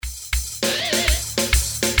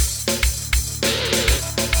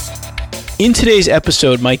In today's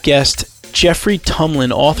episode, my guest, Jeffrey Tumlin,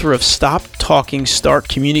 author of Stop Talking, Start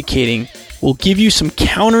Communicating, will give you some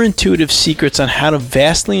counterintuitive secrets on how to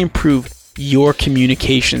vastly improve your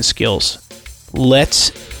communication skills. Let's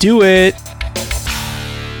do it.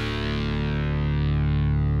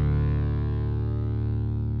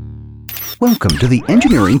 Welcome to the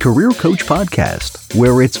Engineering Career Coach Podcast,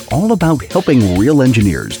 where it's all about helping real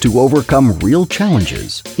engineers to overcome real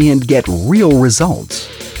challenges and get real results.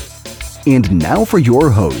 And now for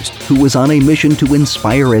your host, who is on a mission to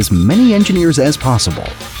inspire as many engineers as possible,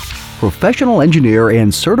 professional engineer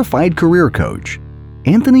and certified career coach,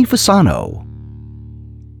 Anthony Fasano.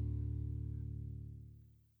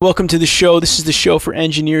 Welcome to the show. This is the show for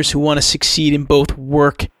engineers who want to succeed in both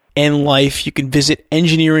work and life. You can visit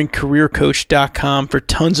engineeringcareercoach.com for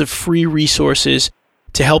tons of free resources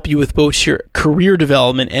to help you with both your career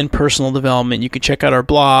development and personal development. You can check out our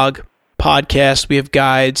blog, podcast, we have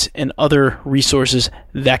guides and other resources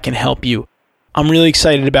that can help you. I'm really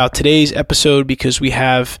excited about today's episode because we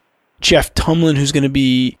have Jeff Tumlin, who's going to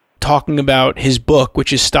be talking about his book,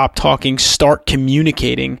 which is Stop Talking, Start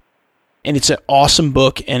Communicating. And it's an awesome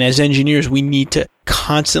book. And as engineers, we need to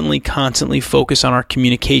constantly focus on our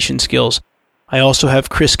communication skills. I also have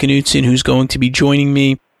Chris Knutson, who's going to be joining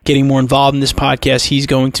me, getting more involved in this podcast. He's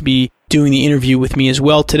going to be doing the interview with me as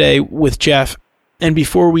well today with Jeff. And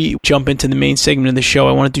before we jump into the main segment of the show,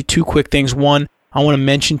 I want to do two quick things. One, I want to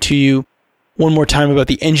mention to you one more time about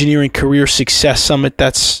the Engineering Career Success Summit.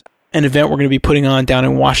 That's an event we're going to be putting on down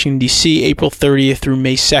in Washington, D.C., April 30th through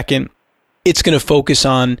May 2nd. It's going to focus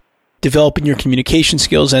on developing your communication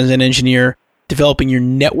skills as an engineer, developing your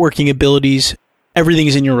networking abilities. Everything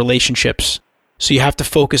is in your relationships. So you have to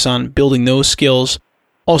focus on building those skills.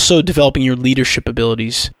 Also developing your leadership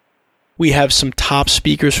abilities. We have some top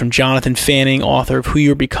speakers from Jonathan Fanning, author of Who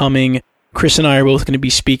You're Becoming. Chris and I are both going to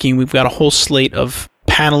be speaking. We've got a whole slate of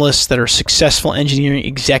panelists that are successful engineering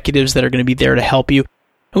executives that are going to be there to help you.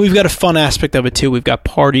 And we've got a fun aspect of it too. We've got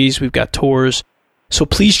parties, we've got tours. So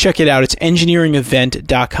please check it out. It's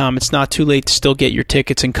engineeringevent.com. It's not too late to still get your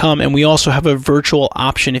tickets and come. And we also have a virtual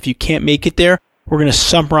option. If you can't make it there, we're going to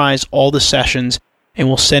summarize all the sessions and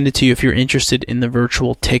we'll send it to you if you're interested in the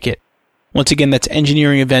virtual ticket. Once again, that's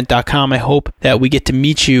engineeringevent.com. I hope that we get to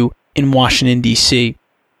meet you in Washington, D.C.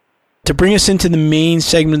 To bring us into the main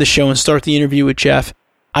segment of the show and start the interview with Jeff,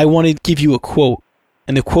 I want to give you a quote.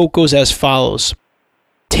 And the quote goes as follows.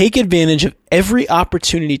 Take advantage of every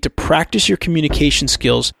opportunity to practice your communication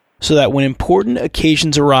skills so that when important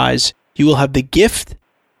occasions arise, you will have the gift,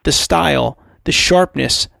 the style, the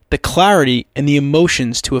sharpness, the clarity, and the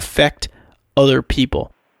emotions to affect other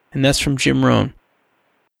people. And that's from Jim Rohn.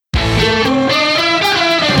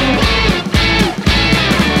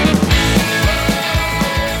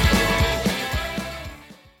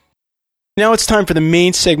 Now it's time for the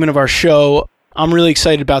main segment of our show. I'm really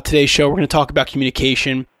excited about today's show. We're going to talk about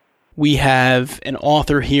communication. We have an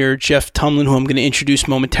author here, Jeff Tumlin, who I'm going to introduce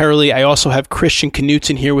momentarily. I also have Christian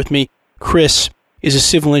Knutson here with me. Chris is a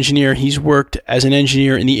civil engineer. He's worked as an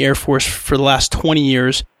engineer in the Air Force for the last 20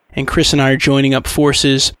 years, and Chris and I are joining up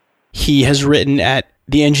forces. He has written at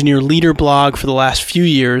the Engineer Leader blog for the last few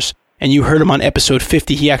years, and you heard him on episode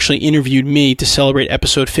 50. He actually interviewed me to celebrate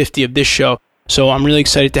episode 50 of this show. So I'm really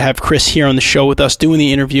excited to have Chris here on the show with us doing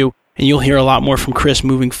the interview, and you'll hear a lot more from Chris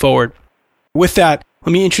moving forward. With that,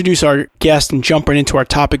 let me introduce our guest and jump right into our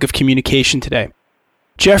topic of communication today.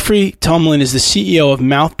 Jeffrey Tumlin is the CEO of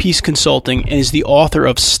Mouthpiece Consulting and is the author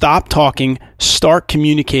of Stop Talking, Start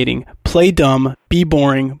Communicating, Play Dumb, Be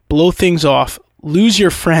Boring, Blow Things Off, Lose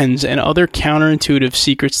Your Friends, and Other Counterintuitive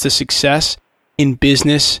Secrets to Success in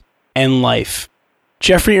Business and Life.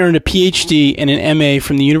 Jeffrey earned a PhD and an MA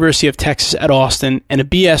from the University of Texas at Austin and a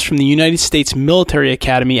BS from the United States Military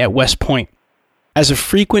Academy at West Point. As a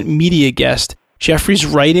frequent media guest, Jeffrey's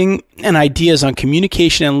writing and ideas on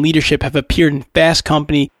communication and leadership have appeared in Fast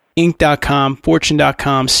Company, Inc.com,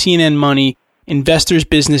 Fortune.com, CNN Money, Investors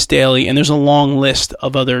Business Daily, and there's a long list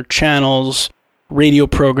of other channels, radio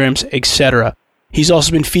programs, etc. He's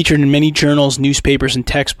also been featured in many journals, newspapers, and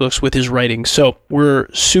textbooks with his writing. So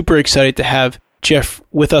we're super excited to have Jeff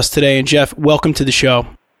with us today. And Jeff, welcome to the show.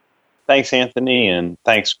 Thanks, Anthony, and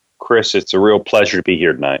thanks, Chris. It's a real pleasure to be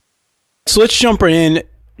here tonight. So let's jump right in.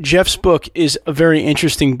 Jeff's book is a very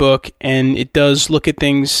interesting book, and it does look at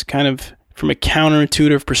things kind of from a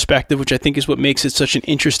counterintuitive perspective, which I think is what makes it such an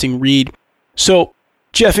interesting read. So,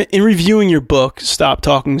 Jeff, in reviewing your book, Stop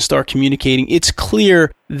Talking, Start Communicating, it's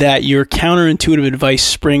clear that your counterintuitive advice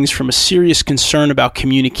springs from a serious concern about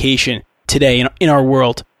communication today in our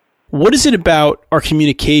world. What is it about our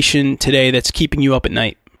communication today that's keeping you up at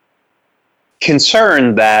night?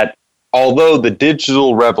 Concern that although the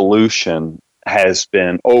digital revolution has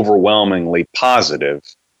been overwhelmingly positive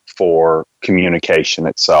for communication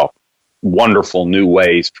itself, wonderful new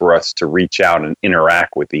ways for us to reach out and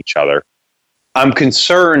interact with each other, I'm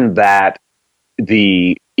concerned that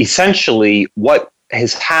essentially what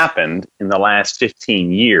has happened in the last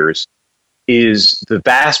 15 years is the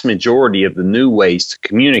vast majority of the new ways to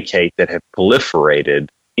communicate that have proliferated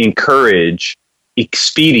encourage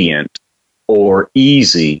expedient or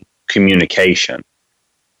easy communication.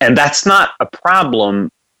 And that's not a problem,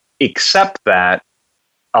 except that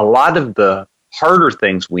a lot of the harder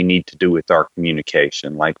things we need to do with our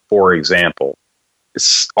communication, like, for example,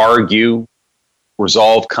 argue,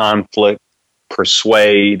 resolve conflict,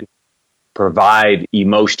 persuade, provide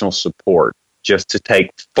emotional support, just to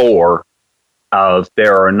take four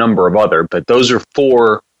there are a number of other, but those are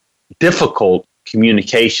four difficult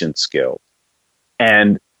communication skills.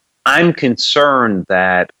 And I'm concerned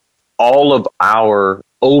that all of our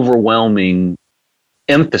overwhelming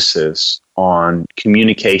emphasis on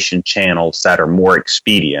communication channels that are more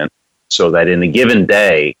expedient, so that in a given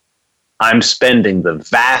day, I'm spending the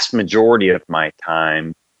vast majority of my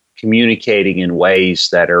time communicating in ways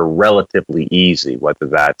that are relatively easy, whether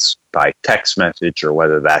that's by text message or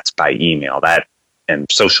whether that's by email, that and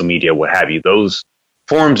social media, what have you. Those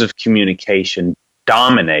forms of communication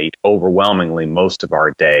dominate overwhelmingly most of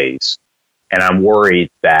our days. And I'm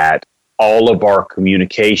worried that all of our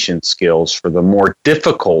communication skills for the more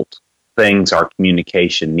difficult things our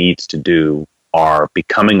communication needs to do are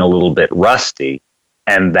becoming a little bit rusty,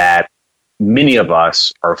 and that many of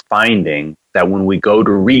us are finding that when we go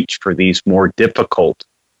to reach for these more difficult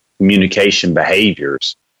communication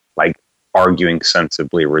behaviors, like arguing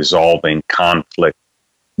sensibly, resolving conflict,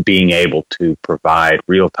 being able to provide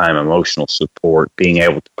real-time emotional support, being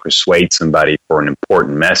able to persuade somebody for an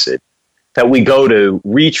important message, that we go to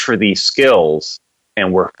reach for these skills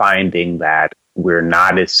and we're finding that we're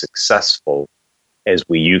not as successful as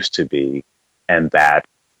we used to be, and that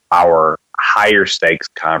our higher stakes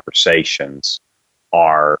conversations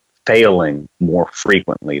are failing more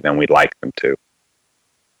frequently than we'd like them to.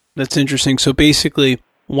 That's interesting. So basically,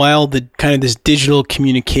 while the kind of this digital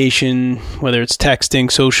communication, whether it's texting,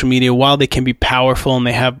 social media, while they can be powerful and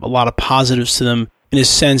they have a lot of positives to them, in a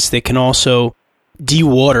sense, they can also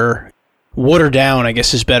water down, I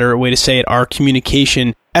guess is a better way to say it, our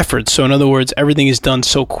communication efforts. So in other words, everything is done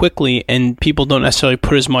so quickly and people don't necessarily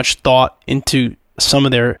put as much thought into some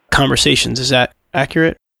of their conversations. Is that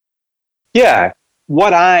accurate? Yeah.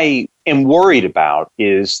 What I am worried about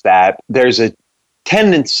is that there's a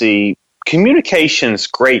tendency, communication's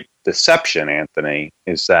great deception, Anthony,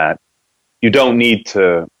 is that you don't need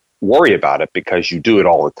to worry about it because you do it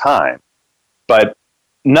all the time. But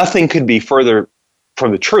nothing could be further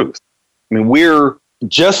from the truth. I mean, we're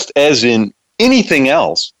just as in anything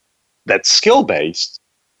else that's skill-based,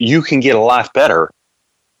 you can get a lot better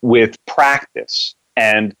with practice.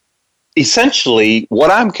 And essentially,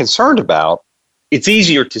 what I'm concerned about, it's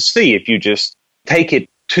easier to see if you just take it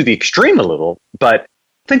to the extreme a little, but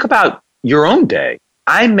think about your own day.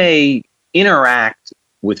 I may interact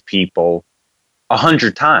with people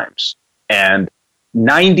 100 times, and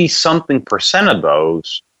 90-something% of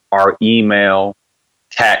those are email,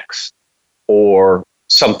 text, or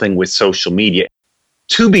something with social media.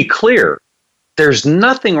 To be clear, there's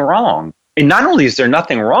nothing wrong. And not only is there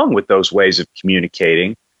nothing wrong with those ways of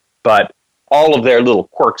communicating, but all of their little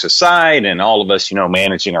quirks aside and all of us,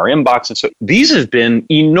 managing our inbox. And so these have been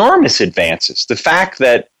enormous advances. The fact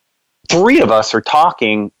that three of us are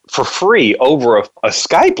talking for free over a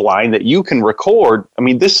Skype line that you can record. I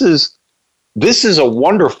mean, this is a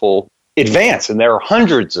wonderful advance. And there are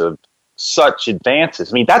hundreds of such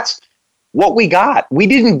advances. I mean, that's what we got. We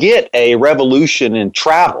didn't get a revolution in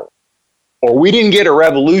travel, or we didn't get a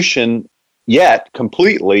revolution yet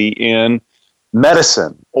completely in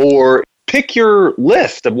medicine, or pick your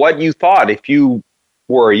list of what you thought if you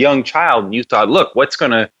were a young child and you thought, look, what's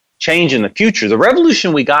going to change in the future? The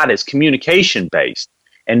revolution we got is communication based.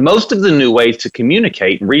 And most of the new ways to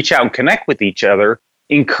communicate and reach out and connect with each other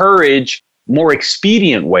encourage more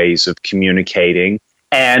expedient ways of communicating.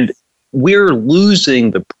 And we're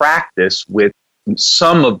losing the practice with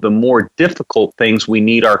some of the more difficult things we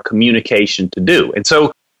need our communication to do. And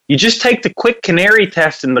so you just take the quick canary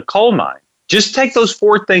test in the coal mine. Just take those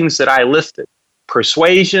four things that I listed: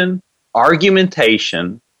 persuasion,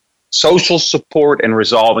 argumentation, social support, and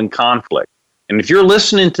resolving conflict. And if you're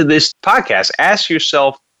listening to this podcast, ask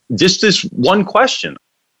yourself just this one question.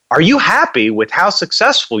 Are you happy with how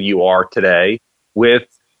successful you are today with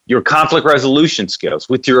your conflict resolution skills,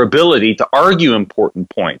 with your ability to argue important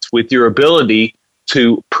points, with your ability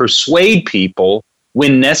to persuade people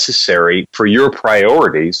when necessary for your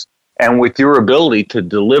priorities, and with your ability to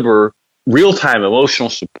deliver real-time emotional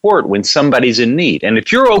support when somebody's in need. And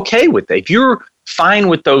if you're okay with that, if you're fine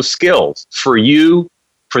with those skills for you,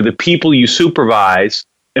 for the people you supervise,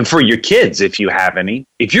 and for your kids, if you have any,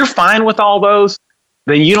 if you're fine with all those,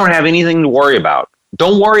 then you don't have anything to worry about.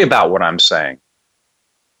 Don't worry about what I'm saying.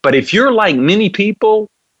 But if you're like many people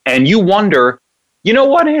and you wonder, you know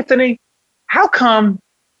what, Anthony, how come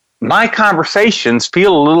my conversations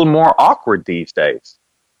feel a little more awkward these days?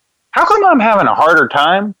 How come I'm having a harder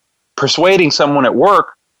time persuading someone at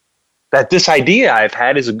work that this idea I've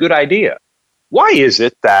had is a good idea? Why is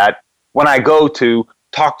it that when I go to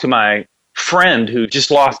talk to my friend who just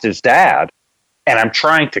lost his dad and I'm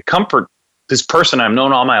trying to comfort this person I've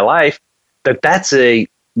known all my life, that's a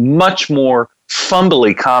much more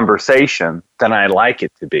fumbly conversation than I like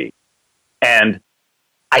it to be? And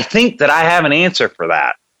I think that I have an answer for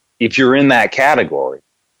that if you're in that category.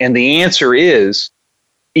 And the answer is,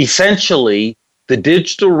 essentially, the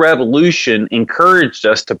digital revolution encouraged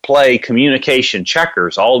us to play communication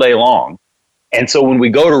checkers all day long. And so when we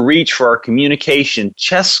go to reach for our communication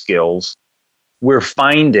chess skills, we're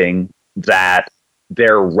finding that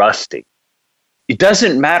they're rusty. It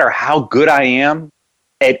doesn't matter how good I am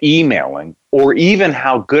at emailing, or even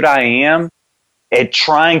how good I am at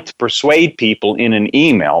trying to persuade people in an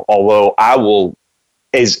email, although I will,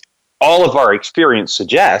 as all of our experience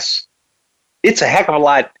suggests, it's a heck of a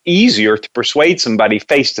lot easier to persuade somebody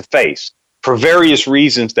face to face for various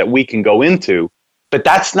reasons that we can go into. But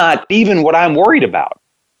that's not even what I'm worried about.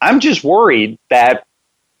 I'm just worried that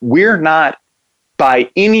we're not, by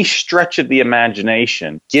any stretch of the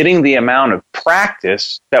imagination, getting the amount of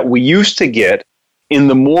practice that we used to get in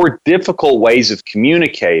the more difficult ways of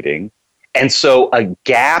communicating. And so a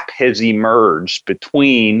gap has emerged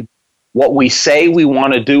between what we say we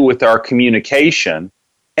want to do with our communication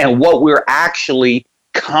and what we're actually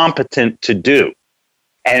competent to do.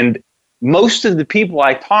 And most of the people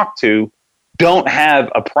I talk to don't have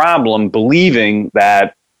a problem believing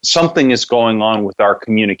that something is going on with our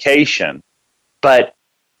communication. But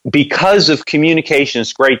because of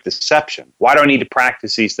communication's great deception, why do I need to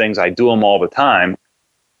practice these things? I do them all the time.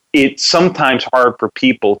 It's sometimes hard for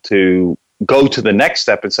people to go to the next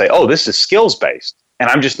step and say, oh, this is skills-based, and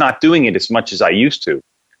I'm just not doing it as much as I used to.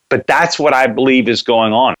 But that's what I believe is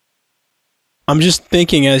going on. I'm just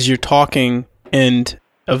thinking as you're talking and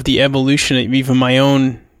of the evolution of even my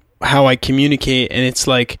own, how I communicate, and it's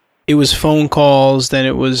like it was phone calls, then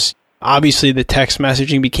it was obviously the text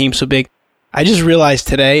messaging became so big. I just realized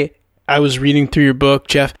today, I was reading through your book,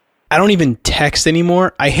 Jeff, I don't even text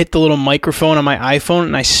anymore. I hit the little microphone on my iPhone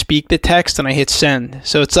and I speak the text and I hit send.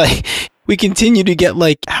 So it's like we continue to get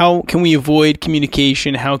like, how can we avoid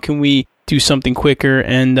communication? How can we do something quicker?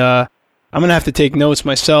 And I'm going to have to take notes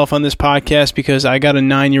myself on this podcast because I got a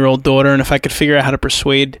 9-year-old daughter, and if I could figure out how to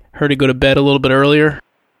persuade her to go to bed a little bit earlier,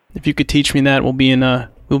 if you could teach me that, we'll be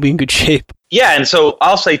in good shape. Yeah, and so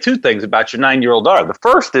I'll say two things about your 9-year-old daughter. The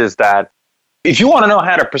first is that if you want to know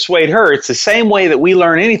how to persuade her, it's the same way that we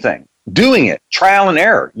learn anything. Doing it, trial and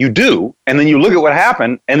error. You do, and then you look at what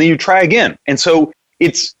happened, and then you try again. And so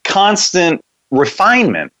it's constant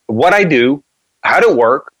refinement. What I do, how to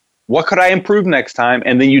work, what could I improve next time?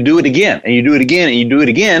 And then you do it again, and you do it again, and you do it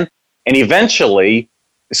again, and eventually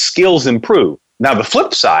skills improve. Now, the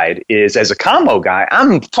flip side is, as a combo guy,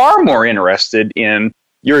 I'm far more interested in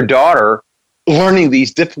your daughter learning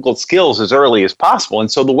these difficult skills as early as possible.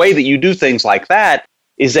 And so the way that you do things like that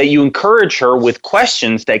is that you encourage her with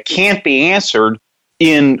questions that can't be answered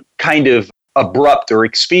in kind of abrupt or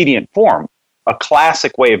expedient form. A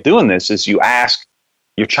classic way of doing this is you ask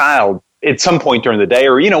your child at some point during the day,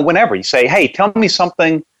 or, whenever, you say, hey, tell me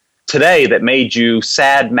something today that made you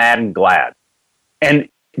sad, mad, and glad. And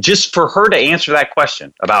just for her to answer that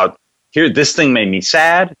question about, here, this thing made me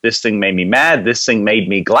sad, this thing made me mad, this thing made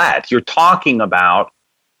me glad. You're talking about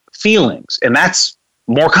feelings, and that's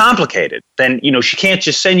more complicated than, she can't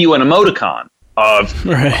just send you an emoticon of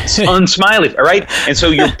unsmiley, right? And so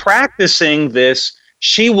you're practicing this.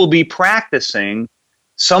 She will be practicing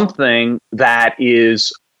something that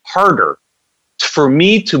is harder for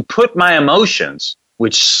me to put my emotions,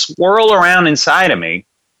 which swirl around inside of me,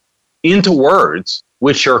 into words,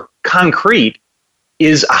 which are concrete,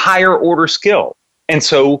 is a higher order skill. And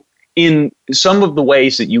so in some of the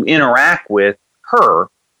ways that you interact with her,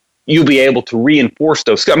 you'll be able to reinforce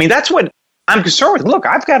those skills. I mean, that's what I'm concerned with. Look,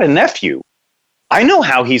 I've got a nephew. I know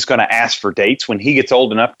how he's going to ask for dates when he gets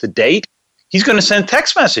old enough to date. He's going to send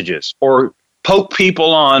text messages or poke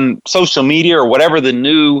people on social media or whatever the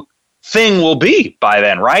new thing will be by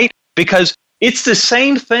then, right? Because It's the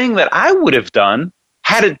same thing that I would have done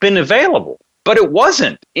had it been available. But it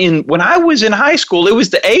wasn't. When I was in high school, it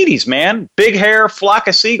was the 80s, man. Big hair, flock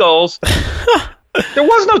of seagulls. There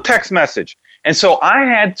was no text message. And so I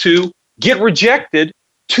had to get rejected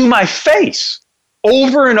to my face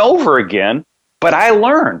over and over again. But I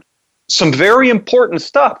learned some very important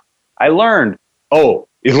stuff. I learned, oh,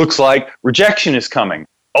 it looks like rejection is coming.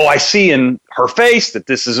 Oh, I see in her face that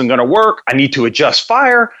this isn't going to work. I need to adjust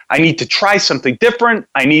fire. I need to try something different.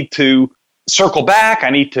 I need to circle back. I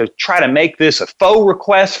need to try to make this a faux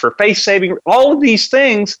request for face saving. All of these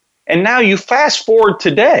things. And now you fast forward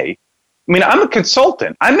today. I mean, I'm a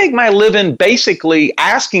consultant. I make my living basically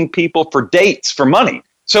asking people for dates for money.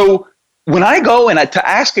 So when I go to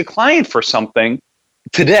ask a client for something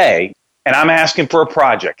today, and I'm asking for a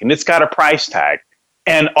project, and it's got a price tag,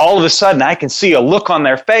 and all of a sudden I can see a look on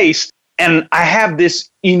their face, and I have this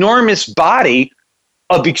enormous body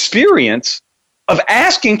of experience of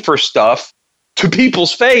asking for stuff to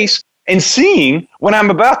people's face and seeing when I'm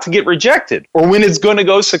about to get rejected or when it's going to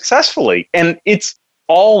go successfully. And it's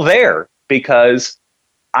all there because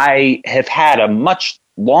I have had a much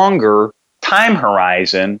longer time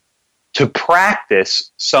horizon to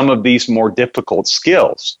practice some of these more difficult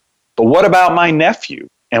skills. But what about my nephew?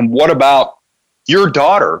 And what about your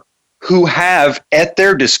daughter, who have at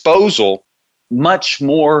their disposal much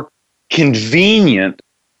more convenient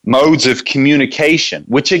modes of communication,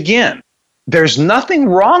 which again, there's nothing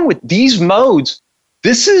wrong with these modes.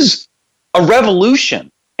 This is a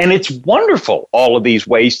revolution, and it's wonderful, all of these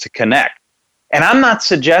ways to connect. And I'm not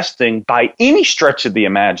suggesting by any stretch of the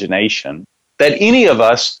imagination that any of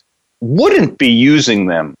us wouldn't be using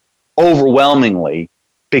them overwhelmingly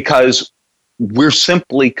because we're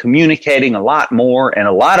simply communicating a lot more, and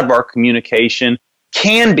a lot of our communication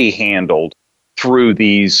can be handled through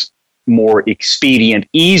these more expedient,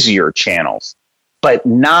 easier channels, but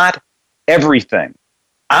not everything.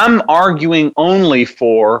 I'm arguing only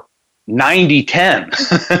for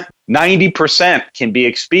 90-10. 90% can be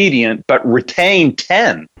expedient, but retain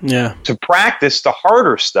 10 to practice the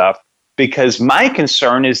harder stuff, because my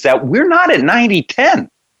concern is that we're not at 90-10.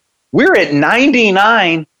 We're at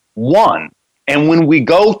 99-1. And when we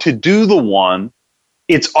go to do the one,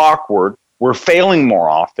 it's awkward. We're failing more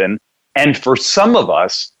often. And for some of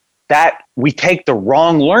us, that we take the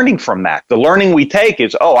wrong learning from that. The learning we take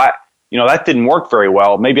is, that didn't work very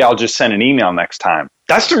well. Maybe I'll just send an email next time.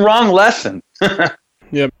 That's the wrong lesson.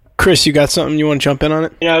 Yep. Chris, you got something you want to jump in on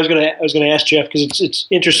it? I was going to ask Jeff, because it's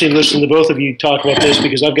interesting listening to both of you talk about this,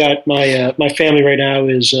 because I've got my family right now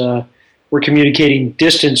is we're communicating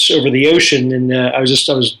distance over the ocean, and I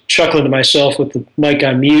was chuckling to myself with the mic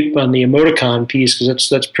on mute on the emoticon piece, because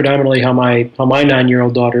that's predominantly how my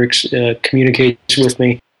 9-year-old daughter communicates with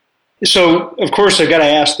me. So of course I've got to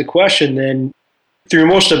ask the question then. Through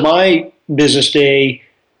most of my business day,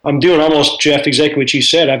 I'm doing almost, Jeff, exactly what you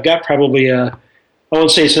said. I've got probably I won't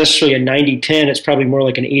say it's necessarily a 90-10. It's probably more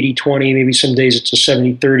like an 80-20. Maybe some days it's a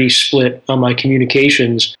 70-30 split on my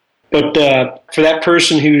communications. But for that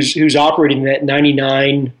person who's operating that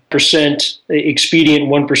 99% expedient,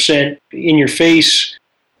 1% in your face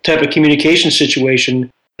type of communication situation,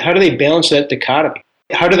 how do they balance that dichotomy?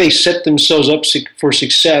 How do they set themselves up for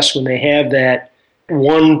success when they have that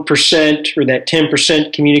 1% or that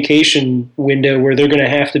 10% communication window where they're going to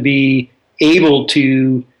have to be able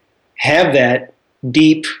to have that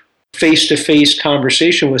deep face-to-face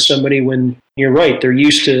conversation with somebody when, you're right, they're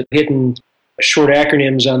used to hitting short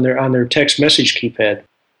acronyms on their text message keypad?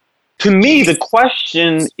 To me, the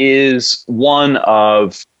question is one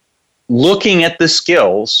of looking at the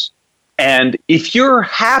skills, and if you're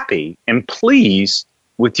happy and pleased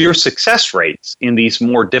with your success rates in these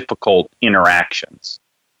more difficult interactions,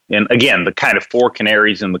 and again, the kind of four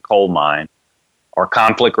canaries in the coal mine are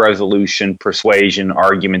conflict resolution, persuasion,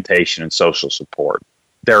 argumentation, and social support.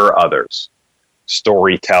 There are others: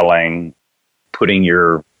 storytelling, putting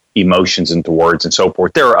your emotions into words, and so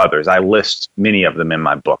forth. There are others. I list many of them in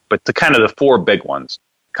my book, but the kind of the four big ones: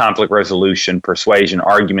 conflict resolution, persuasion,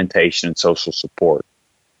 argumentation, and social support.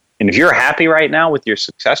 And if you're happy right now with your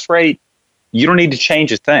success rate, you don't need to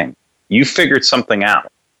change a thing. You figured something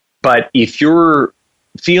out. But if you're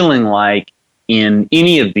feeling like in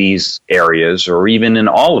any of these areas, or even in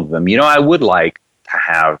all of them, I would like to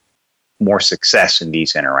have more success in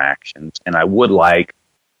these interactions, and I would like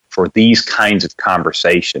for these kinds of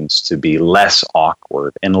conversations to be less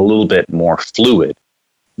awkward and a little bit more fluid,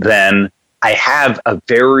 then I have a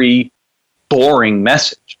very boring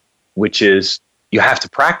message, which is you have to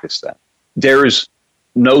practice them. There's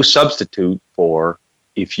no substitute for,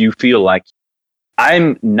 if you feel like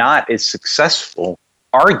I'm not as successful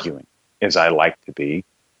arguing, as I like to be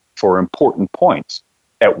for important points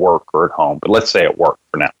at work or at home, but let's say at work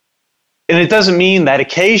for now. And it doesn't mean that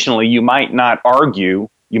occasionally you might not argue,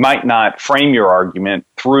 you might not frame your argument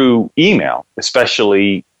through email,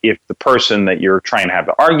 especially if the person that you're trying to have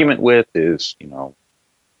the argument with is,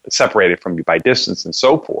 separated from you by distance and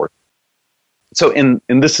so forth. So, and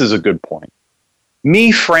this is a good point.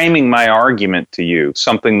 Me framing my argument to you,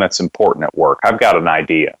 something that's important at work, I've got an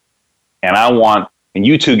idea, and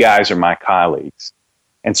you two guys are my colleagues.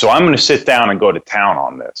 And so I'm going to sit down and go to town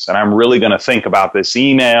on this. And I'm really going to think about this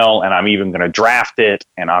email, and I'm even going to draft it,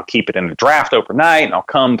 and I'll keep it in the draft overnight, and I'll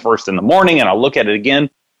come first in the morning, and I'll look at it again.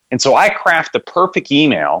 And so I craft the perfect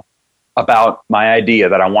email about my idea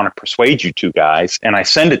that I want to persuade you two guys, and I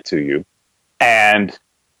send it to you. And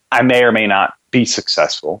I may or may not be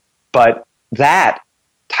successful. But that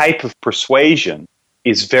type of persuasion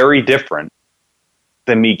is very different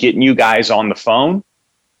than me getting you guys on the phone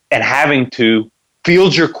and having to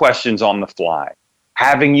field your questions on the fly,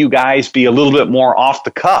 having you guys be a little bit more off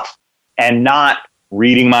the cuff and not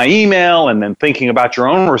reading my email and then thinking about your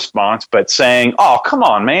own response, but saying, oh, come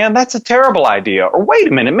on, man, that's a terrible idea. Or wait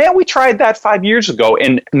a minute, man, we tried that 5 years ago.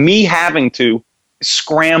 And me having to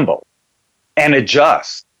scramble and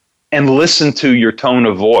adjust and listen to your tone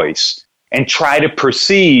of voice and try to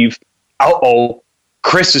perceive,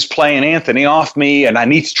 Chris is playing Anthony off me, and I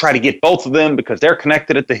need to try to get both of them because they're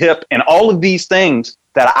connected at the hip, and all of these things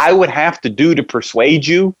that I would have to do to persuade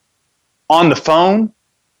you on the phone,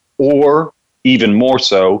 or even more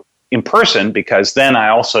so in person, because then I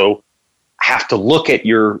also have to look at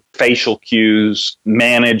your facial cues,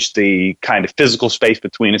 manage the kind of physical space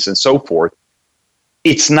between us and so forth.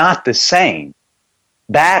 It's not the same.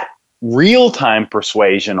 That real-time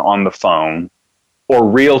persuasion on the phone, or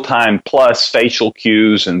real-time plus facial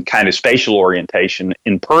cues and kind of spatial orientation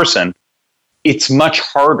in person, it's much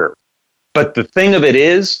harder. But the thing of it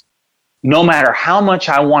is, no matter how much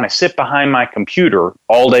I want to sit behind my computer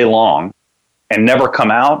all day long and never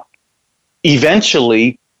come out,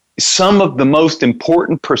 eventually some of the most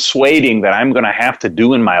important persuading that I'm going to have to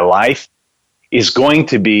do in my life is going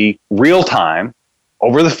to be real-time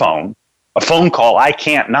over the phone, a phone call I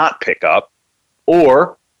can't not pick up,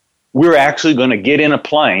 or we're actually going to get in a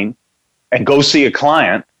plane and go see a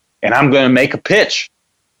client, and I'm going to make a pitch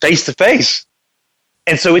face to face.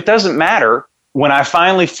 And so it doesn't matter when I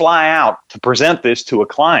finally fly out to present this to a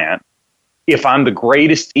client if I'm the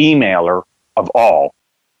greatest emailer of all,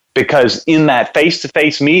 because in that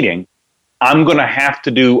face-to-face meeting, I'm going to have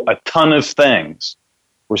to do a ton of things: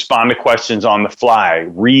 respond to questions on the fly,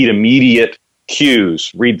 read immediate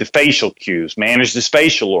cues, read the facial cues, manage the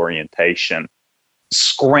spatial orientation,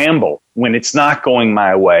 scramble when it's not going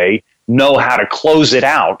my way, know how to close it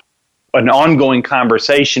out, an ongoing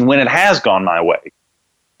conversation when it has gone my way.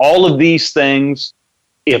 All of these things,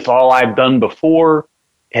 if all I've done before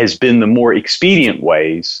has been the more expedient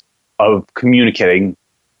ways of communicating,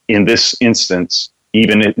 in this instance,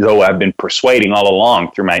 even though I've been persuading all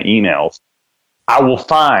along through my emails, I will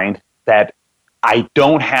find that I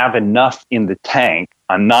don't have enough in the tank.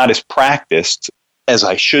 I'm not as practiced as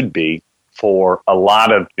I should be for a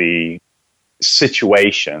lot of the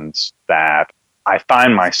situations that I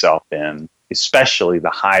find myself in, especially the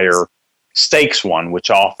higher stakes one, which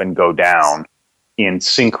often go down in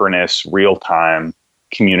synchronous real-time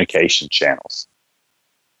communication channels.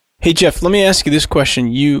 Hey, Jeff, let me ask you this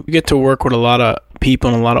question. You get to work with a lot of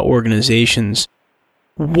people and a lot of organizations.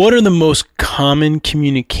 What are the most common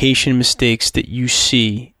communication mistakes that you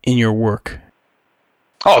see in your work?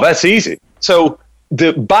 Oh, that's easy. So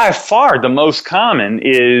by far the most common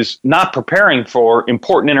is not preparing for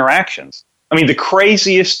important interactions. I mean, the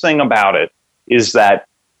craziest thing about it is that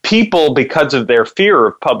people, because of their fear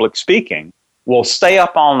of public speaking, will stay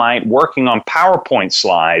up all night working on PowerPoint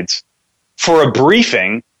slides for a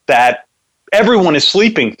briefing that everyone is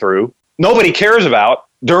sleeping through, nobody cares about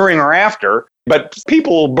during or after, but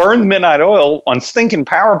people will burn midnight oil on stinking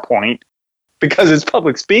PowerPoint because it's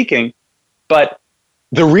public speaking. But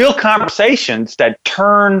the real conversations that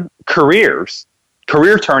turn careers,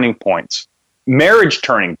 career turning points, marriage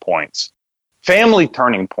turning points, family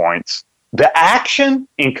turning points, the action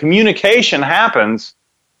in communication happens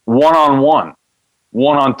one-on-one,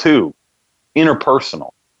 one-on-two,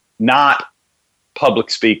 interpersonal, not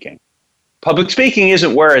public speaking. Public speaking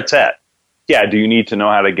isn't where it's at. Yeah, do you need to know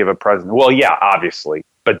how to give a presentation? Well, yeah, obviously.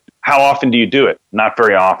 But how often do you do it? Not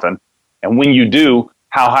very often. And when you do,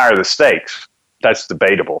 how high are the stakes? That's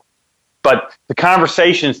debatable. But the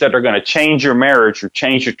conversations that are going to change your marriage or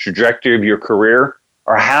change the trajectory of your career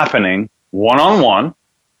are happening one-on-one,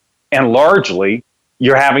 and largely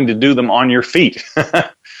you're having to do them on your feet.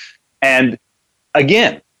 And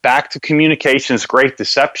again, back to communication's great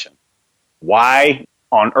deception. Why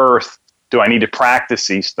on earth do I need to practice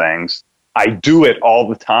these things? I do it all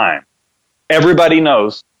the time. Everybody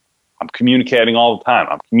knows I'm communicating all the time.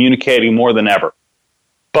 I'm communicating more than ever.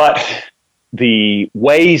 But the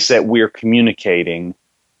ways that we're communicating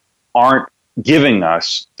aren't giving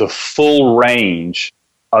us the full range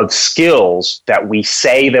of skills that we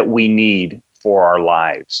say that we need for our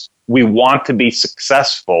lives. We want to be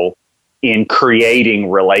successful in creating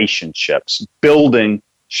relationships, building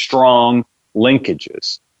strong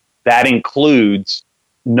linkages. That includes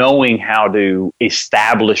knowing how to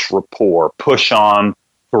establish rapport, push on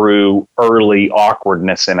through early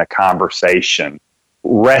awkwardness in a conversation,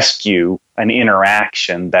 rescue an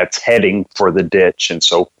interaction that's heading for the ditch, and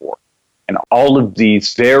so forth. And all of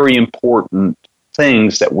these very important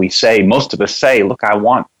things that we say, most of us say, look, I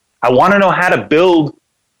want to know how to build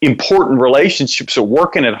important relationships at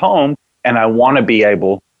work and at home, and I want to be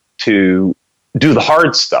able to do the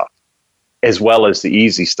hard stuff as well as the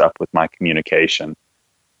easy stuff with my communication.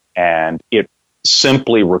 And it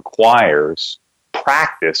simply requires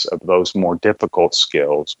practice of those more difficult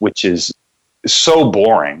skills, which is so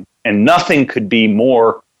boring, and nothing could be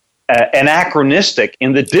more anachronistic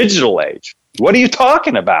in the digital age. What are you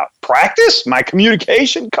talking about? Practice my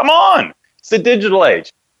communication? Come on. It's the digital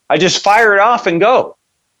age. I just fire it off and go.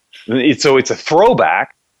 So it's a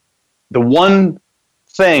throwback. The one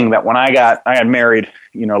thing that when I got married,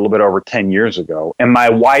 a little bit over 10 years ago, and my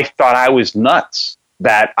wife thought I was nuts,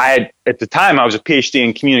 that at the time I was a PhD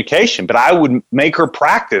in communication, but I would make her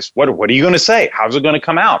practice. What are you going to say? How's it going to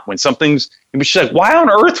come out when something's, and she's like, why on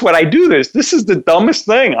earth would I do this? This is the dumbest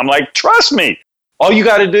thing. I'm like, trust me. All you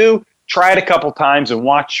got to do, try it a couple times and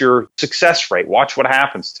watch your success rate. Watch what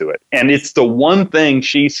happens to it. And it's the one thing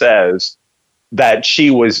she says that she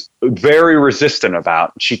was very resistant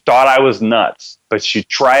about. She thought I was nuts, but she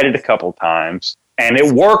tried it a couple times and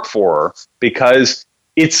it worked for her because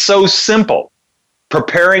it's so simple.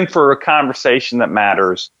 Preparing for a conversation that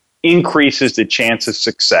matters increases the chance of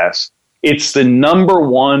success. It's the number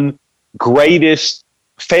one greatest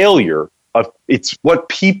failure it's what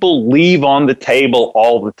people leave on the table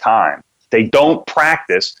all the time. They don't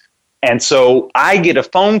practice. And so I get a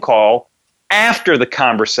phone call after the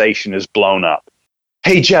conversation is blown up.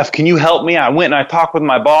 Hey, Jeff, can you help me? I went and I talked with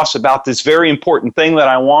my boss about this very important thing that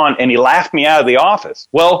I want, and he laughed me out of the office.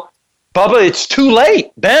 Well, Bubba, it's too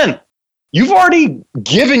late. Ben, you've already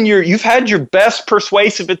you've had your best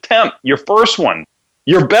persuasive attempt, your first one.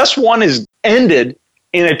 Your best one is ended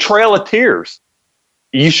in a trail of tears.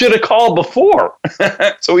 You should have called before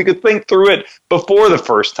so we could think through it before the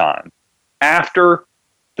first time. After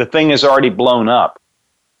the thing is already blown up,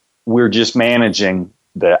 we're just managing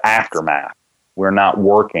the aftermath. We're not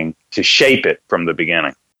working to shape it from the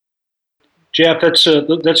beginning. Jeff,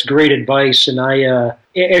 that's great advice, and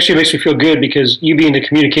it actually makes me feel good because you being the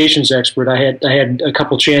communications expert, I had a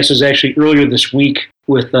couple chances actually earlier this week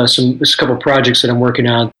with a couple projects that I'm working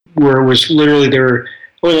on where it was literally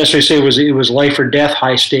I wouldn't necessarily say it was life or death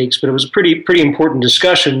high stakes, but it was pretty important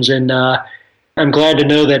discussions, and I'm glad to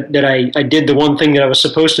know that I did the one thing that I was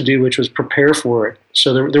supposed to do, which was prepare for it.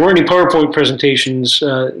 So there weren't any PowerPoint presentations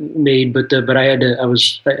made, but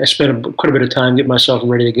I spent quite a bit of time getting myself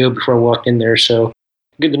ready to go before I walked in there. So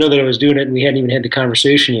good to know that I was doing it, and we hadn't even had the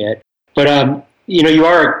conversation yet. But you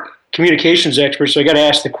are a communications expert, so I got to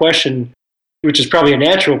ask the question, which is probably a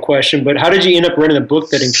natural question, but how did you end up writing a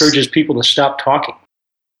book that encourages people to stop talking?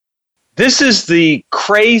 This is the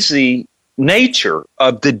crazy nature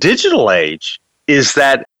of the digital age, is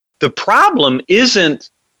that the problem isn't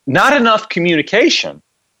not enough communication.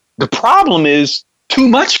 The problem is too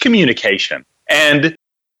much communication. And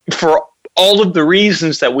for all of the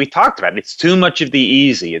reasons that we talked about, it's too much of the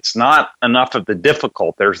easy. It's not enough of the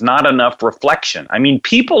difficult. There's not enough reflection. I mean,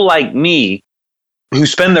 people like me who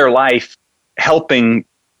spend their life helping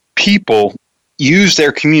people use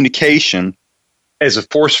their communication as a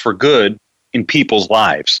force for good in people's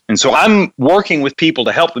lives. And so I'm working with people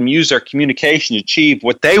to help them use their communication to achieve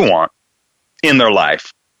what they want in their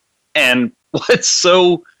life. And what's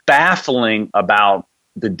so baffling about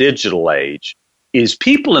the digital age is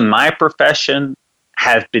people in my profession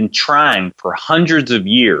have been trying for hundreds of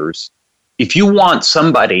years. If you want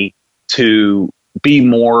somebody to be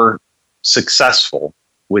more successful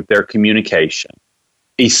with their communication,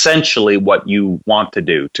 essentially what you want to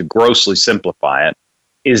do, to grossly simplify it,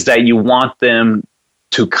 is that you want them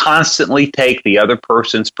to constantly take the other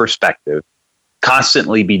person's perspective,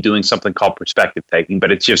 constantly be doing something called perspective taking,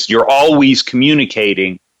 but it's just you're always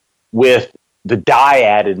communicating with the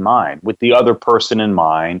dyad in mind, with the other person in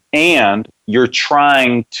mind, and you're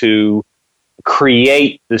trying to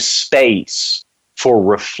create the space for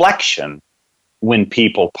reflection when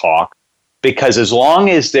people talk, because as long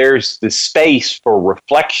as there's the space for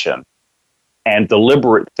reflection and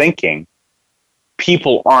deliberate thinking,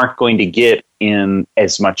 people aren't going to get in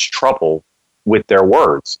as much trouble with their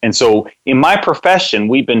words. And so in my profession,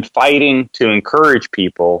 we've been fighting to encourage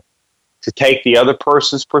people to take the other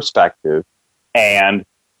person's perspective and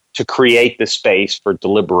to create the space for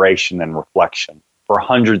deliberation and reflection for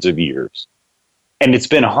hundreds of years. And it's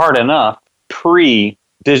been hard enough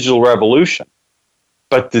pre-digital revolution.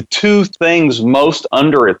 But the two things most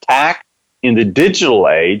under attack in the digital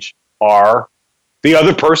age are the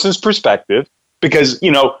other person's perspective. Because,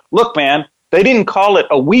 look, man, they didn't call it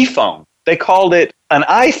a Wii phone. They called it an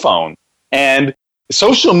iPhone. And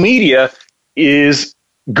social media is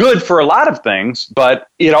good for a lot of things, but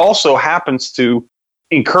it also happens to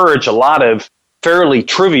encourage a lot of fairly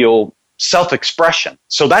trivial self-expression.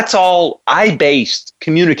 So that's all I-based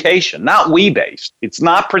communication, not we-based. It's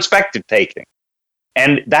not perspective taking.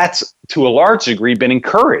 And that's, to a large degree, been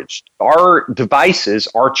encouraged. Our devices,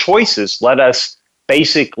 our choices, let us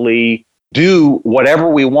basically do whatever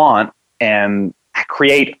we want and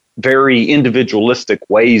create very individualistic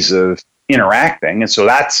ways of interacting. And so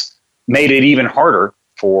that's made it even harder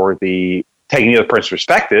for the taking the other person's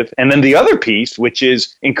perspective. And then the other piece, which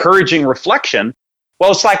is encouraging reflection,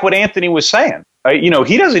 well, it's like what Anthony was saying. He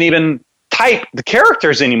doesn't even type the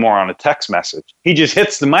characters anymore on a text message. He just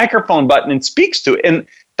hits the microphone button and speaks to it. And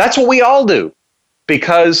that's what we all do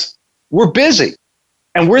because we're busy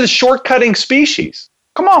and we're the shortcutting species.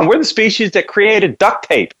 Come on, we're the species that created duct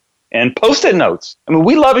tape and Post-it notes. I mean,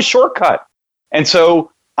 we love a shortcut. And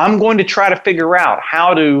so I'm going to try to figure out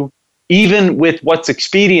how to, even with what's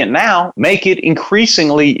expedient now, make it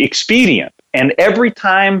increasingly expedient. And every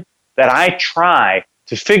time that I try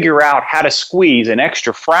to figure out how to squeeze an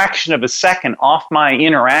extra fraction of a second off my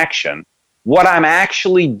interaction, what I'm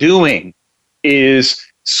actually doing is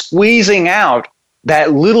squeezing out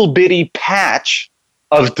that little bitty patch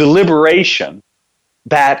of deliberation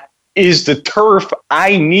that is the turf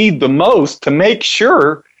I need the most to make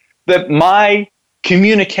sure that my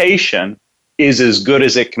communication is as good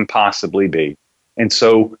as it can possibly be. And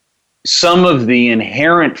so some of the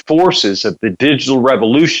inherent forces of the digital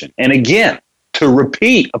revolution, and again, to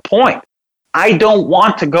repeat a point, I don't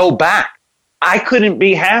want to go back. I couldn't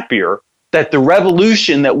be happier that the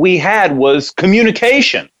revolution that we had was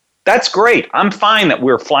communication. That's great. I'm fine that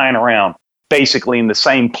we're flying around basically in the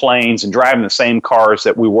same planes and driving the same cars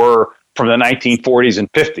that we were from the 1940s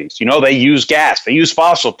and 50s. They use gas, they use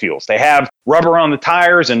fossil fuels, they have rubber on the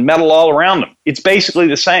tires and metal all around them. It's basically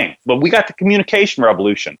the same. But we got the communication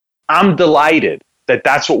revolution. I'm delighted that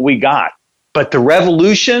that's what we got. But the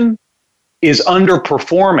revolution is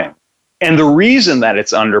underperforming. And the reason that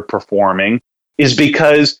it's underperforming is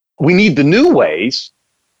because we need the new ways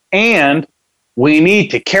and we need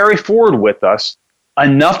to carry forward with us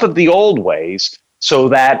enough of the old ways so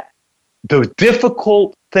that the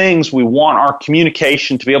difficult things we want our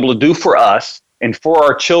communication to be able to do for us and for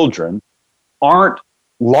our children aren't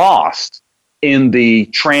lost in the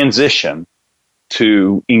transition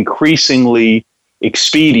to increasingly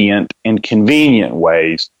expedient and convenient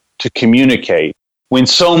ways to communicate, when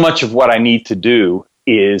so much of what I need to do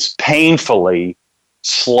is painfully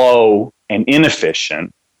slow and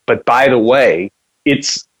inefficient. But by the way,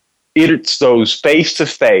 it's those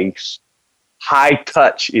face-to-face,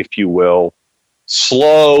 high-touch, if you will,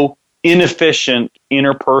 slow, inefficient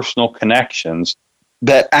interpersonal connections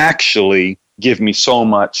that actually give me so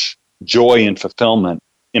much joy and fulfillment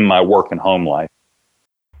in my work and home life.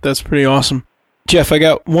 That's pretty awesome. Jeff, I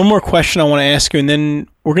got one more question I want to ask you, and then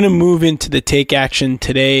we're going to move into the Take Action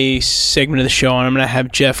Today segment of the show, and I'm going to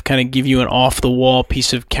have Jeff kind of give you an off-the-wall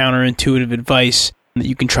piece of counterintuitive advice that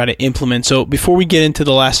you can try to implement. So before we get into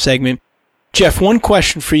the last segment, Jeff, one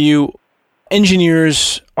question for you.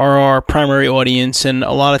 Engineers are our primary audience, and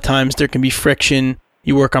a lot of times there can be friction.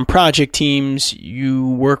 You work on project teams, you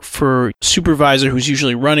work for a supervisor who's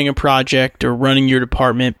usually running a project or running your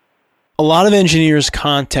department. A lot of engineers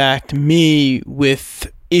contact me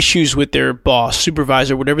with issues with their boss,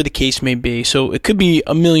 supervisor, whatever the case may be. So it could be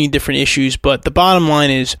a million different issues, but the bottom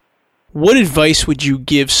line is, what advice would you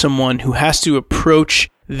give someone who has to approach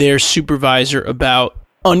their supervisor about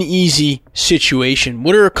uneasy situation?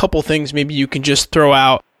 What are a couple things maybe you can just throw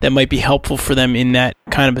out that might be helpful for them in that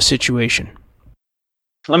kind of a situation?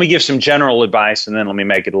 Let me give some general advice, and then let me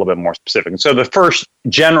make it a little bit more specific. So the first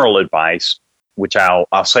general advice, which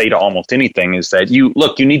I'll say to almost anything, is that you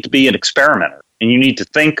need to be an experimenter, and you need to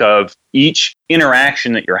think of each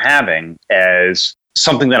interaction that you're having as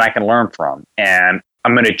something that I can learn from. And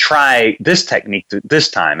I'm going to try this technique this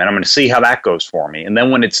time, and I'm going to see how that goes for me. And then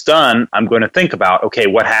when it's done, I'm going to think about, okay,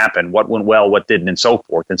 what happened, what went well, what didn't, and so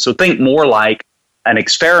forth. And so think more like an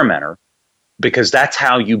experimenter, because that's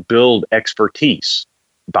how you build expertise,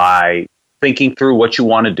 by thinking through what you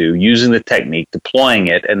want to do, using the technique, deploying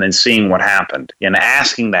it, and then seeing what happened and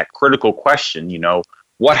asking that critical question,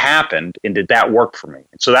 what happened and did that work for me?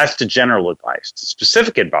 And so that's the general advice. The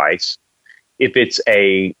specific advice, if it's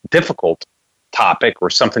a difficult topic or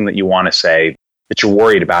something that you want to say that you're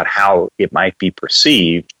worried about how it might be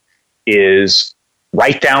perceived, is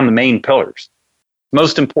write down the main pillars.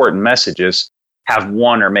 Most important messages have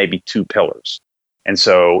one or maybe two pillars. And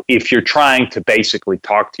so if you're trying to basically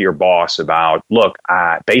talk to your boss about, look,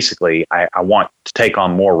 I want to take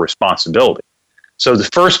on more responsibility. So the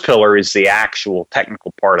first pillar is the actual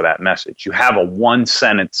technical part of that message. You have a one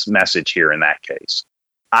sentence message here in that case.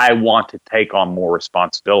 I want to take on more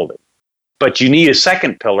responsibility. But you need a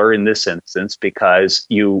second pillar in this instance because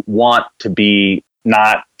you want to be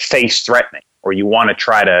not face threatening, or you want to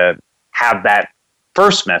try to have that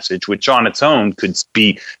first message, which on its own could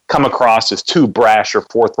come across as too brash or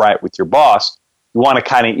forthright with your boss. You want to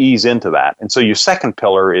kind of ease into that. And so your second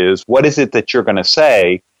pillar is, what is it that you're going to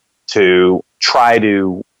say to try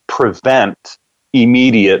to prevent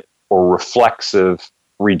immediate or reflexive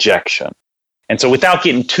rejection? And so without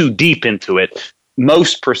getting too deep into it,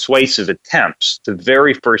 most persuasive attempts, the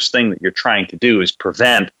very first thing that you're trying to do is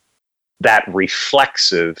prevent that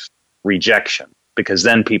reflexive rejection, because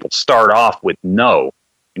then people start off with no,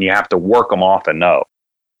 and you have to work them off a no.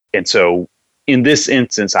 And so in this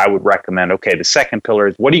instance, I would recommend, okay, the second pillar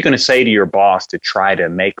is, what are you going to say to your boss to try to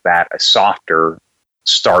make that a softer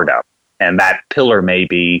startup? And that pillar may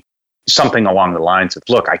be something along the lines of,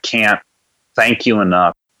 look, I can't thank you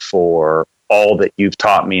enough for all that you've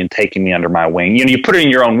taught me and taken me under my wing. You put it in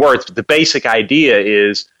your own words, but the basic idea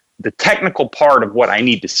is, the technical part of what I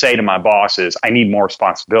need to say to my boss is, I need more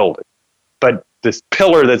responsibility. But this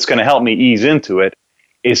pillar that's going to help me ease into it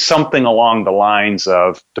is something along the lines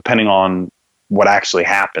of, depending on what actually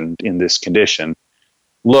happened in this condition,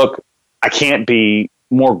 look, I can't be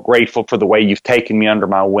more grateful for the way you've taken me under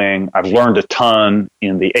my wing. I've learned a ton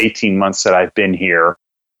in the 18 months that I've been here,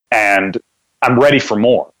 and I'm ready for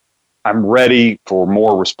more. I'm ready for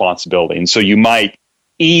more responsibility. And so you might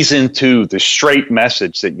ease into the straight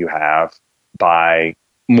message that you have by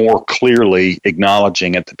more clearly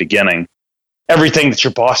acknowledging at the beginning everything that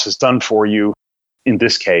your boss has done for you, in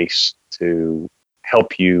this case, to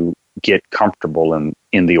help you get comfortable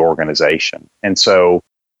in the organization. And so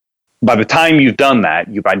by the time you've done that,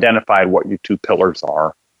 you've identified what your two pillars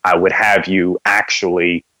are. I would have you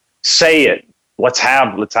actually say it. Let's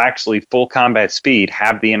actually full combat speed,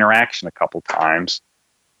 have the interaction a couple times.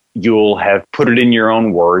 You'll have put it in your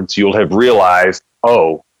own words. You'll have realized,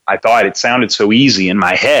 oh, I thought it sounded so easy in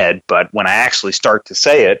my head, but when I actually start to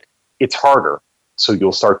say it, it's harder. So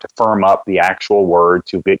you'll start to firm up the actual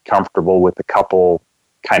words. You'll get comfortable with a couple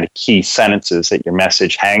kind of key sentences that your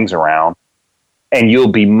message hangs around, and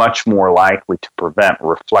you'll be much more likely to prevent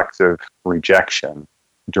reflexive rejection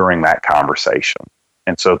during that conversation.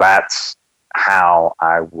 And so that's how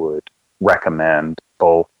I would recommend,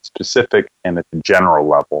 both specific and at the general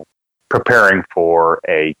level, preparing for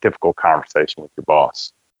a difficult conversation with your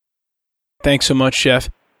boss. Thanks so much, Jeff.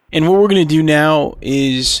 And what we're going to do now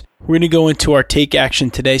is we're going to go into our Take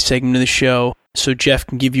Action Today segment of the show, so Jeff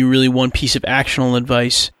can give you really one piece of actionable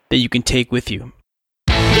advice that you can take with you.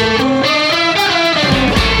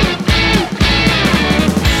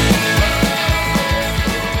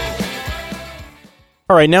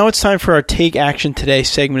 All right, now it's time for our Take Action Today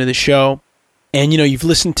segment of the show. And, you've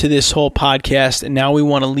listened to this whole podcast, and now we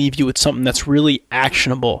want to leave you with something that's really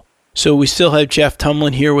actionable. So we still have Jeff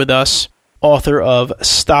Tumlin here with us, author of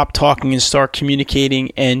Stop Talking and Start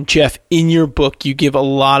Communicating. And Jeff, in your book, you give a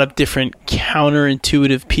lot of different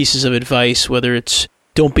counterintuitive pieces of advice, whether it's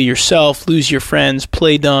don't be yourself, lose your friends,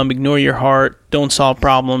 play dumb, ignore your heart, don't solve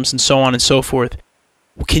problems, and so on and so forth.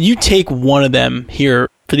 Can you take one of them here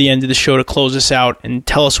for the end of the show to close us out and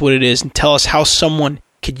tell us what it is, and tell us how someone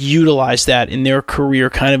could utilize that in their career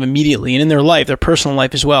kind of immediately and in their life, their personal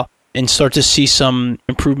life as well, and start to see some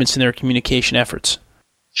improvements in their communication efforts?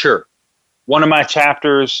 Sure. One of my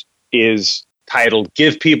chapters is titled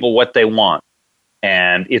Give People What They Want,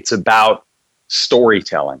 and it's about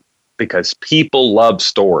storytelling, because people love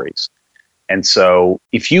stories. And so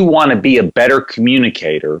if you want to be a better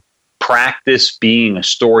communicator, practice being a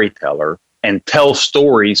storyteller and tell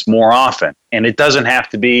stories more often. And it doesn't have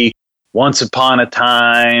to be once upon a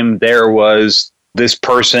time there was this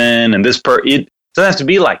person and this It doesn't have to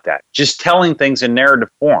be like that. Just telling things in narrative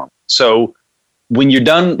form. So when you're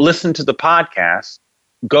done listening to the podcast,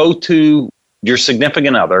 go to your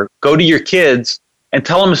significant other, go to your kids, and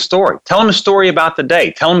tell them a story. Tell them a story about the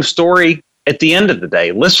day. Tell them a story at the end of the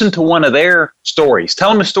day. Listen to one of their stories.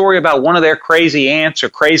 Tell them a story about one of their crazy aunts or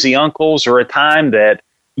crazy uncles, or a time that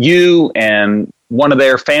you and one of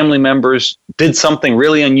their family members did something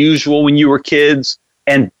really unusual when you were kids.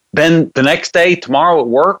 And then the next day, tomorrow at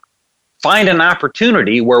work, find an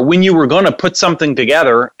opportunity where when you were going to put something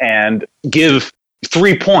together and give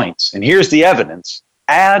 3 points, and here's the evidence,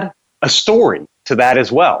 add a story to that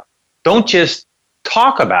as well. Don't just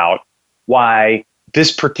talk about why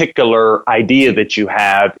this particular idea that you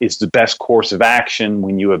have is the best course of action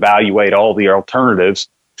when you evaluate all the alternatives.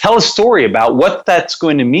 Tell a story about what that's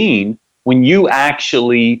going to mean when you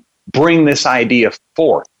actually bring this idea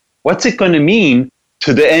forth. What's it going to mean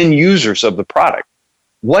to the end users of the product?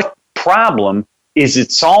 What problem is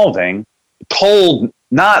it solving? Told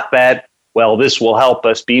not that, well, this will help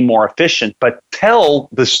us be more efficient, but tell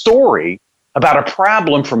the story about a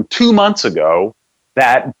problem from 2 months ago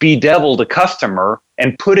that bedeviled a customer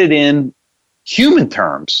and put it in human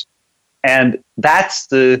terms. And that's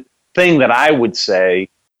the thing that I would say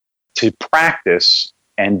to practice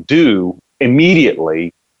and do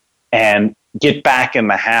immediately and get back in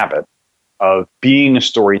the habit of being a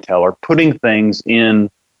storyteller, putting things in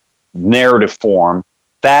narrative form.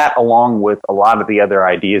 That, along with a lot of the other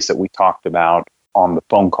ideas that we talked about on the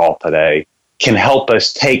phone call today, can help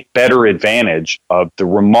us take better advantage of the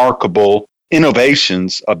remarkable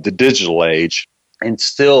innovations of the digital age and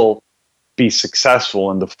still be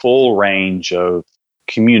successful in the full range of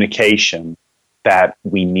communication that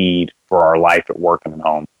we need for our life at work and at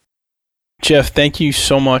home. Jeff, thank you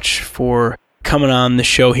so much for coming on the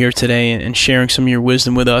show here today and sharing some of your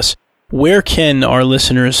wisdom with us. Where can our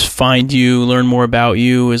listeners find you, learn more about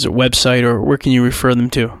you? Is it a website, or where can you refer them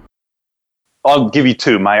to? I'll give you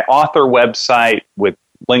two. My author website with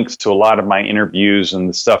links to a lot of my interviews and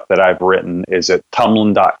the stuff that I've written is at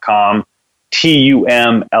tumlin.com,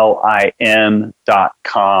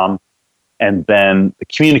 TUMLIN.com. And then the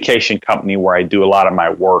communication company where I do a lot of my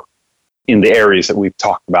work in the areas that we've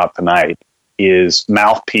talked about tonight is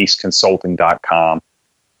mouthpiececonsulting.com,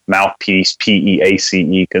 mouthpiece,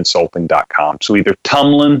 PEACE consulting.com. So either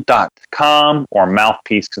tumlin.com or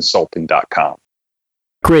mouthpiececonsulting.com.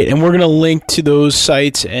 Great. And we're going to link to those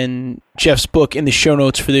sites and Jeff's book in the show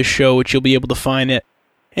notes for this show, which you'll be able to find at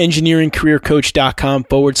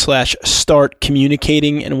engineeringcareercoach.com/start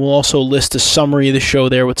communicating. And we'll also list a summary of the show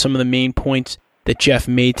there with some of the main points that Jeff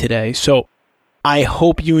made today. So I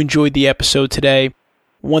hope you enjoyed the episode today.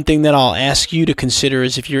 One thing that I'll ask you to consider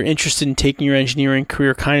is if you're interested in taking your engineering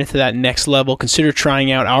career kind of to that next level, consider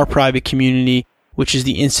trying out our private community, which is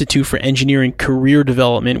the Institute for Engineering Career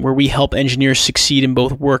Development, where we help engineers succeed in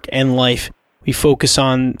both work and life. We focus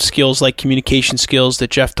on skills like communication skills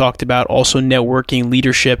that Jeff talked about, also networking,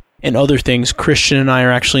 leadership, and other things. Christian and I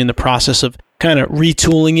are actually in the process of kind of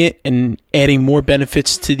retooling it and adding more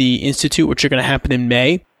benefits to the Institute, which are going to happen in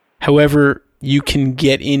May. However, you can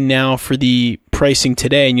get in now for the pricing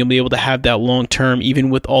today, and you'll be able to have that long term,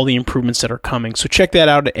 even with all the improvements that are coming. So check that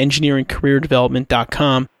out at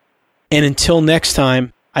engineeringcareerdevelopment.com. And until next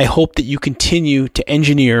time, I hope that you continue to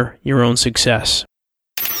engineer your own success.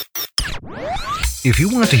 If you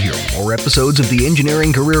want to hear more episodes of the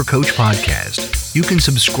Engineering Career Coach podcast, you can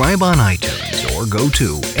subscribe on iTunes or go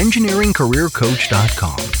to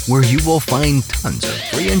engineeringcareercoach.com, where you will find tons of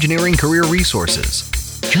free engineering career resources.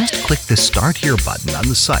 Just click the Start Here button on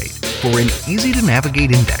the site for an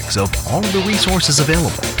easy-to-navigate index of all of the resources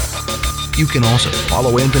available. You can also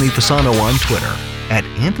follow Anthony Fasano on Twitter at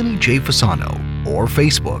Anthony J. Fasano or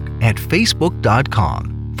Facebook at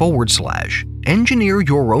facebook.com/engineer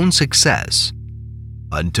your own success.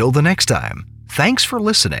 Until the next time, thanks for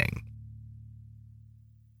listening.